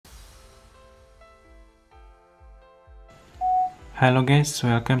Hello guys,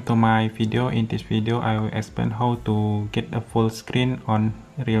 welcome to my video. In this video I will explain how to get a full screen on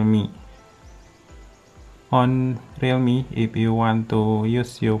Realme. On Realme, if you want to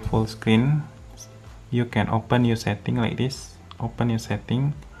use your full screen, you can open your setting like this. Open your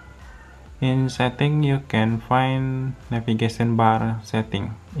setting. In setting you can find navigation bar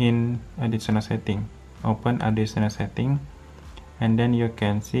setting. In additional setting, open additional setting, and then you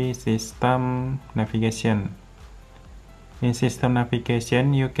can see system navigation. In system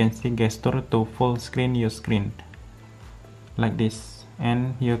navigation, you can see gesture to full screen your screen like this,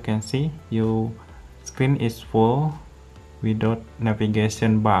 and you can see your screen is full without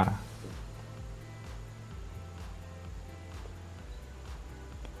navigation bar.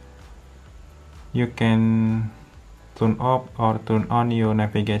 You can turn off or turn on your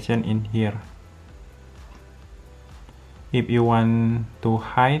navigation in here. If you want to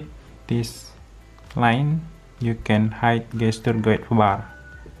hide this line, you can hide gesture guide bar,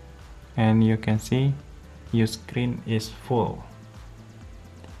 and you can see your screen is full.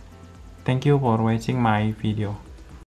 Thank you for watching my video.